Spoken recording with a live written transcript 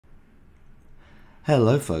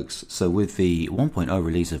Hello folks, so with the 1.0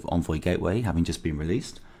 release of Envoy Gateway having just been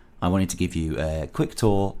released, I wanted to give you a quick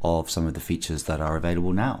tour of some of the features that are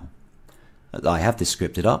available now. I have this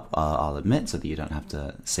scripted up, I'll admit, so that you don't have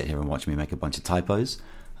to sit here and watch me make a bunch of typos.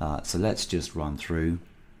 So let's just run through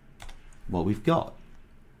what we've got.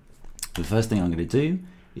 The first thing I'm going to do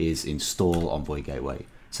is install Envoy Gateway.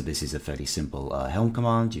 So this is a fairly simple Helm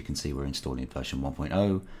command. You can see we're installing version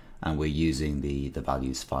 1.0 and we're using the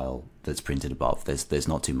values file that's printed above. There's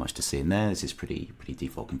not too much to see in there. This is pretty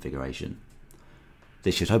default configuration.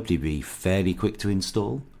 This should hopefully be fairly quick to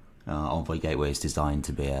install. Envoy Gateway is designed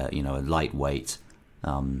to be a lightweight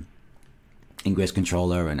ingress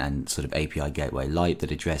controller and sort of API gateway light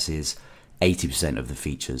that addresses 80% of the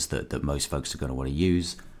features that most folks are going to want to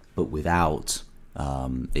use, but without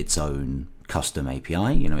its own custom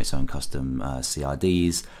API, its own custom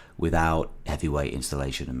CRDs, without heavyweight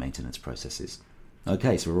installation and maintenance processes.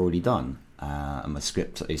 Okay, so we're already done. And my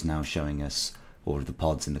script is now showing us all of the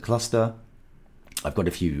pods in the cluster. I've got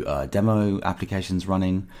a few demo applications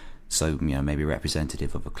running, so maybe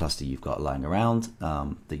representative of a cluster you've got lying around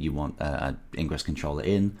that you want an ingress controller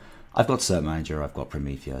in. I've got Cert Manager, I've got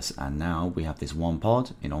Prometheus, and now we have this one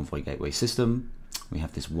pod in Envoy Gateway system. We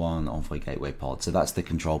have this one Envoy Gateway pod, so that's the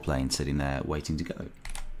control plane sitting there waiting to go.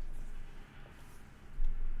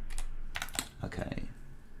 Okay.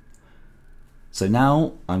 So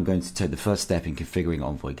now I'm going to take the first step in configuring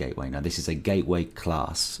Envoy Gateway. Now this is a gateway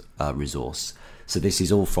class resource. So this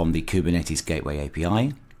is all from the Kubernetes Gateway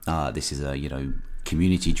API. This is a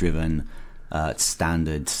community-driven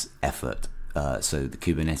standards effort. So the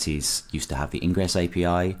Kubernetes used to have the Ingress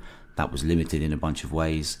API that was limited in a bunch of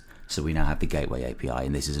ways. So we now have the Gateway API,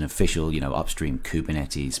 and this is an official upstream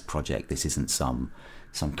Kubernetes project. This isn't some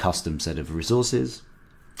custom set of resources.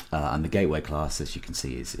 And the Gateway class, as you can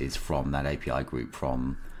see, is from that API group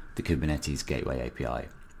from the Kubernetes Gateway API.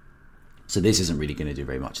 So this isn't really going to do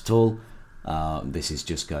very much at all. This is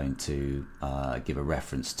just going to give a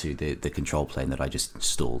reference to the control plane that I just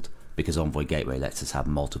installed, because Envoy Gateway lets us have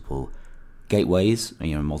multiple gateways,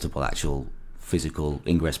 multiple actual physical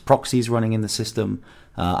ingress proxies running in the system,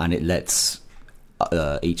 and it lets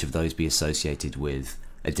each of those be associated with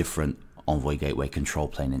a different Envoy Gateway control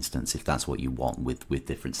plane instance if that's what you want with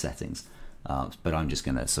different settings. But I'm just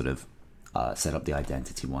going to sort of set up the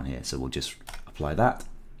identity one here, so we'll just apply that.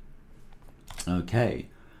 Okay.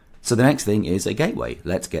 So the next thing is a gateway.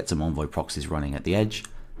 Let's get some Envoy proxies running at the edge.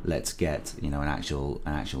 Let's get an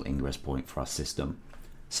actual ingress point for our system.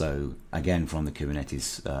 So again, from the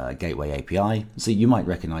Kubernetes Gateway API. So you might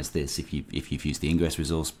recognize this if you've used the ingress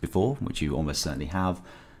resource before, which you almost certainly have,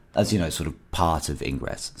 as sort of part of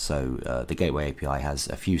ingress. So the Gateway API has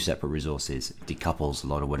a few separate resources. It decouples a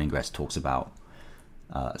lot of what ingress talks about.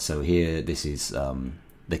 So here, this is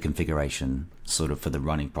the configuration sort of for the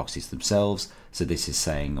running proxies themselves. So this is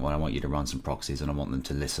saying, well, I want you to run some proxies and I want them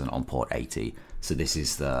to listen on port 80. So this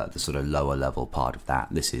is the sort of lower level part of that.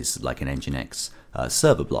 This is like an Nginx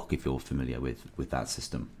server block, if you're familiar with that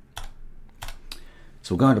system.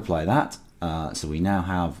 So we're going to apply that. So we now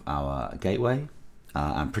have our gateway,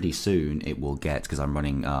 and pretty soon it will get, because I'm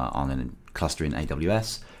running on a cluster in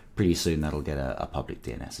AWS, pretty soon that'll get a public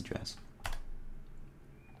DNS address.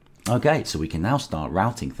 Okay, so we can now start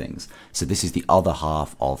routing things. So this is the other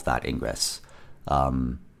half of that ingress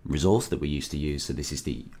resource that we used to use. So this is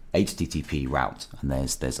the HTTP route, and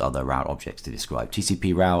there's other route objects to describe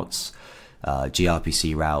TCP routes,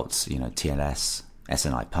 gRPC routes, TLS,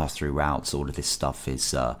 SNI pass-through routes. All of this stuff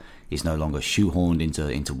is no longer shoehorned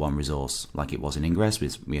into one resource like it was in Ingress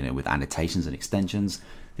with annotations and extensions.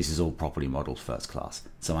 This is all properly modeled first class.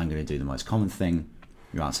 So I'm going to do the most common thing,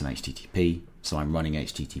 route some HTTP. So I'm running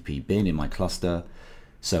HTTP bin in my cluster.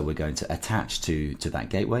 So we're going to attach to that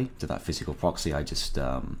gateway, to that physical proxy I just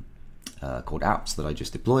called apps that I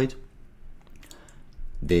just deployed.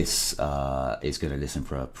 This is going to listen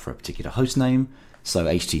for a particular host name. So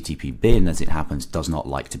HTTP bin, as it happens, does not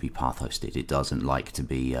like to be path hosted. It doesn't like to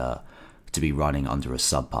be running under a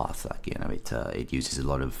subpath. It uses a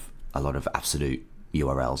lot of absolute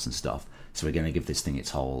URLs and stuff. So we're going to give this thing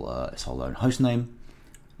its whole own host name.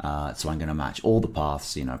 So I'm going to match all the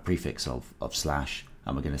paths, prefix of slash,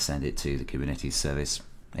 and we're going to send it to the Kubernetes service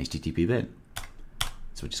HTTP bin.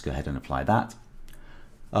 So we'll just go ahead and apply that.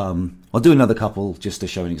 I'll do another couple just to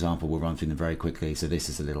show an example. We'll run through them very quickly. So this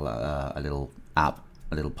is a little app,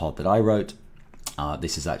 a little pod that I wrote.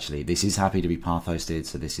 This is happy to be path hosted.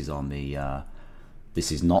 So this is on the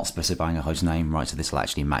this is not specifying a host name, right? So this will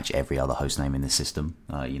actually match every other host name in the system.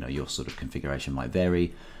 Your sort of configuration might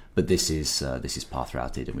vary. But this is path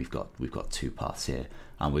routed, and we've got two paths here,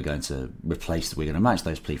 and we're going to match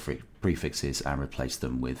those prefixes and replace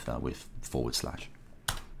them with /.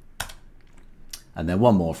 And then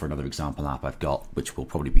one more for another example app I've got, which we'll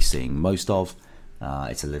probably be seeing most of.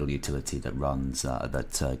 It's a little utility that runs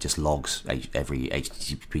just logs every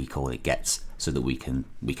HTTP call it gets, so that we can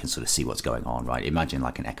sort of see what's going on. Right? Imagine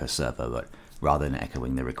like an echo server, but rather than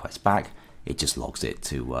echoing the request back, it just logs it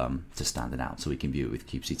to stand it out, so we can view it with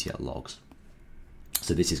kubectl logs.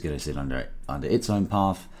 So this is going to sit under its own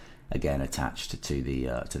path, again attached to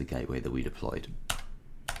the gateway that we deployed.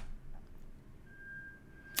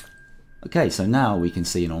 Okay, so now we can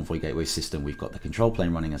see in Envoy Gateway system we've got the control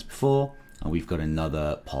plane running as before, and we've got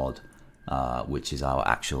another pod, which is our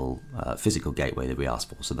actual physical gateway that we asked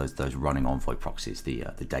for. So those running Envoy proxies, the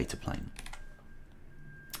data plane.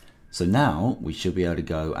 So now we should be able to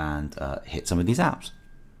go and hit some of these apps.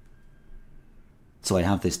 So I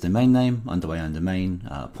have this domain name under my own domain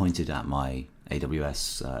pointed at my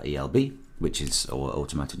AWS ELB, which is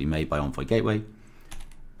automatically made by Envoy Gateway.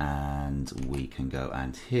 And we can go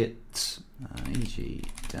and hit EG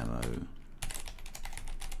demo.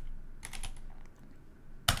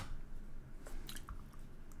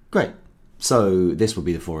 Great. So this will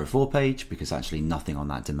be the 404 page, because actually nothing on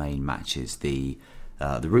that domain matches the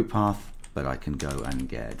root path. But I can go and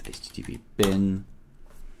get HTTP bin,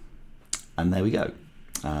 and there we go.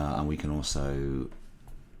 And we can also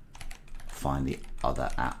find the other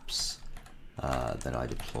apps that I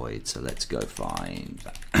deployed. So let's go find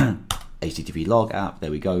HTTP log app.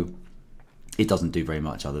 There we go. It doesn't do very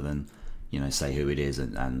much other than, say who it is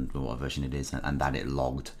and what version it is, and that it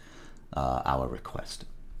logged our request.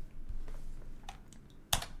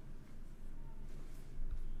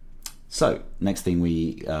 So next thing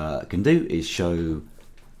we can do is show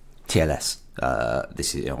TLS.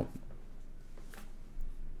 This is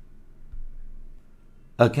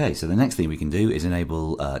okay. So the next thing we can do is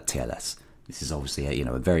enable TLS. This is obviously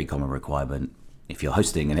a very common requirement. If you're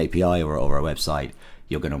hosting an API or a website,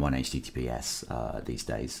 you're going to want HTTPS these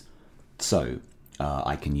days. So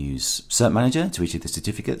I can use Cert Manager to issue the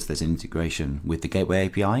certificates. There's an integration with the Gateway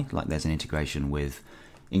API, like there's an integration with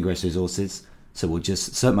Ingress Resources. So we'll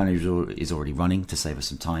just, Cert Manager is already running to save us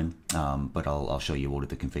some time, but I'll show you all of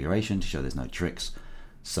the configuration to show there's no tricks.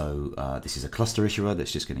 So this is a cluster issuer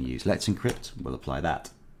that's just going to use Let's Encrypt. We'll apply that.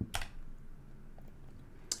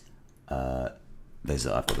 I've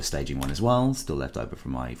got the staging one as well, still left over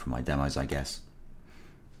from my demos, I guess.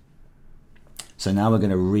 So now we're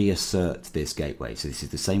going to reassert this gateway. So this is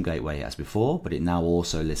the same gateway as before, but it now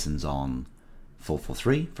also listens on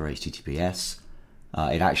 443 for HTTPS.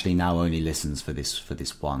 It actually now only listens for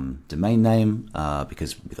this one domain name,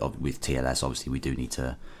 because with TLS obviously we do need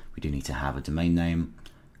to have a domain name,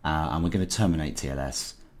 and we're going to terminate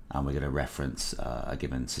TLS, and we're going to reference a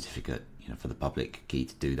given certificate, for the public key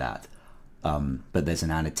to do that. But there's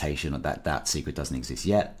an annotation that secret doesn't exist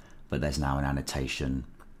yet, but there's now an annotation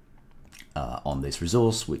on this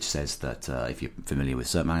resource which says that if you're familiar with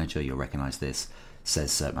Cert Manager, you'll recognize this.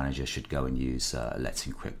 Says Cert Manager should go and use Let's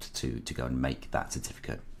Encrypt to go and make that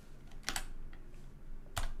certificate.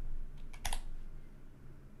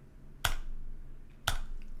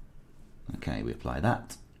 Okay, we apply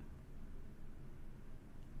that.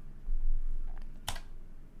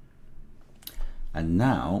 And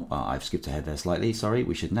now, I've skipped ahead there slightly, sorry,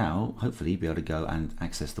 we should now hopefully be able to go and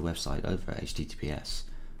access the website over HTTPS.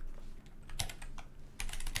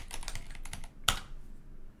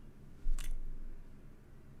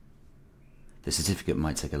 The certificate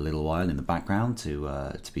might take a little while in the background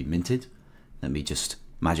to be minted. Let me just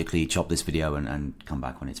magically chop this video and come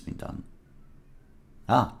back when it's been done.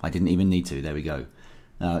 Ah, I didn't even need to. There we go.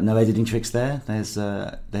 No editing tricks there. There's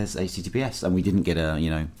HTTPS, and we didn't get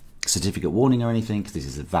a certificate warning or anything, because this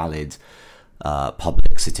is a valid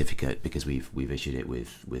public certificate because we've issued it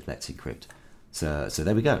with Let's Encrypt. So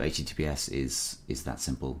there we go. HTTPS is that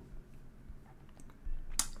simple.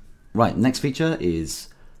 Right. Next feature is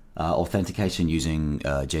authentication using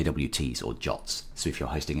JWTs or JOTs. So if you're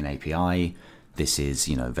hosting an API, this is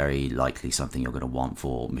very likely something you're going to want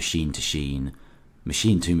for machine-to-machine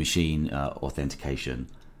authentication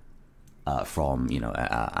from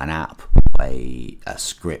an app, a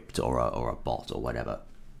script, or a bot or whatever.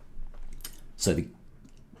 So the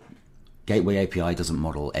Gateway API doesn't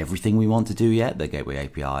model everything we want to do yet. The Gateway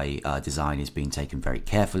API design is being taken very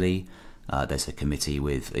carefully. There's a committee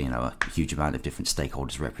with a huge amount of different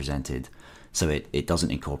stakeholders represented, so it doesn't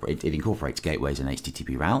incorporate. It incorporates gateways and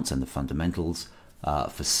HTTP routes and the fundamentals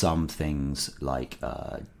for some things like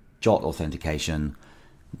JOT authentication.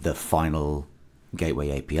 The final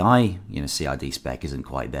Gateway API, CID spec isn't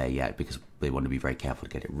quite there yet because they want to be very careful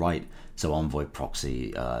to get it right. So Envoy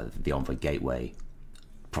proxy, the Envoy Gateway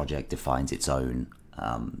project defines its own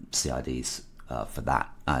CIDs for that,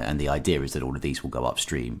 and the idea is that all of these will go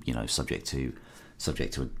upstream, subject to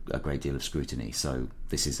a great deal of scrutiny. So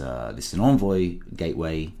this is an Envoy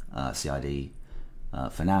Gateway CID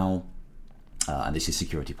for now, and this is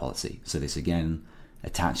security policy. So this again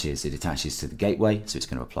attaches to the gateway, so it's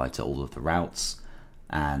going to apply to all of the routes.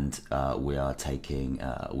 And we are taking,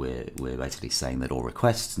 we're basically saying that all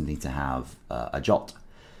requests need to have a JOT,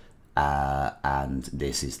 and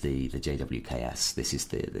this is the JWKS. This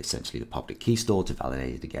is essentially the public key store to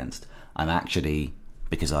validate it against. I'm actually,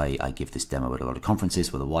 because I give this demo at a lot of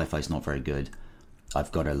conferences where the Wi-Fi is not very good,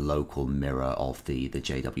 I've got a local mirror of the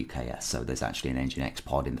JWKS. So there's actually an Nginx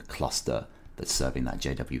pod in the cluster that's serving that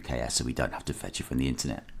JWKS, so we don't have to fetch it from the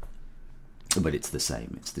internet. But it's the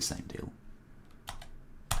same deal.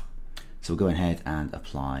 So we'll go ahead and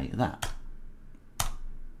apply that.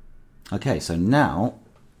 Okay, so now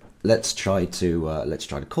let's try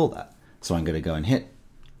to call that. So I'm going to go and hit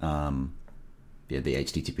the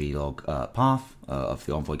HTTP log path of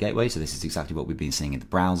the Envoy Gateway. So this is exactly what we've been seeing in the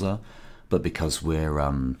browser, but because we're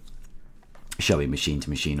showing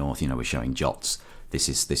machine-to-machine auth, we're showing JOTs. This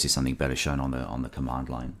is something better shown on the command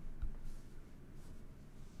line.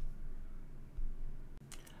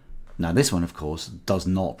 Now this one, of course, does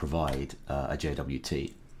not provide a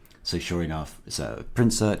JWT. So sure enough, so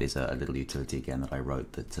printcert is a little utility again that I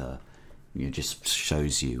wrote that just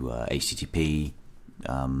shows you HTTP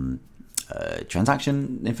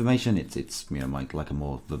transaction information. It's like a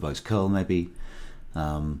more verbose curl maybe.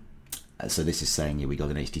 So this is saying we got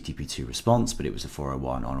an HTTP2 response, but it was a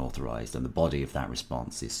 401 unauthorized, and the body of that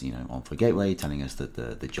response is Envoy Gateway telling us that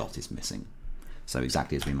the JOT is missing. So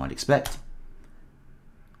exactly as we might expect.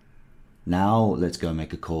 Now let's go and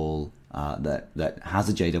make a call that has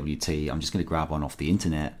a JWT. I'm just going to grab one off the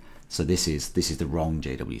internet. So this is the wrong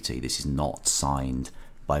JWT. This is not signed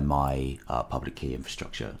by my public key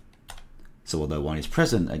infrastructure. So although one is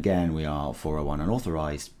present, again we are 401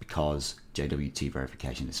 unauthorized because JWT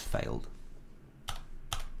verification has failed.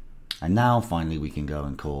 And now finally we can go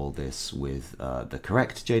and call this with the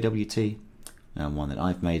correct JWT. And one that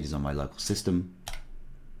I've made is on my local system.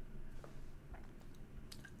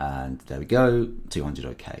 And there we go, 200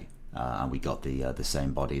 OK, and we got the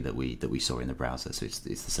same body that we saw in the browser. So it's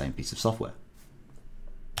the same piece of software.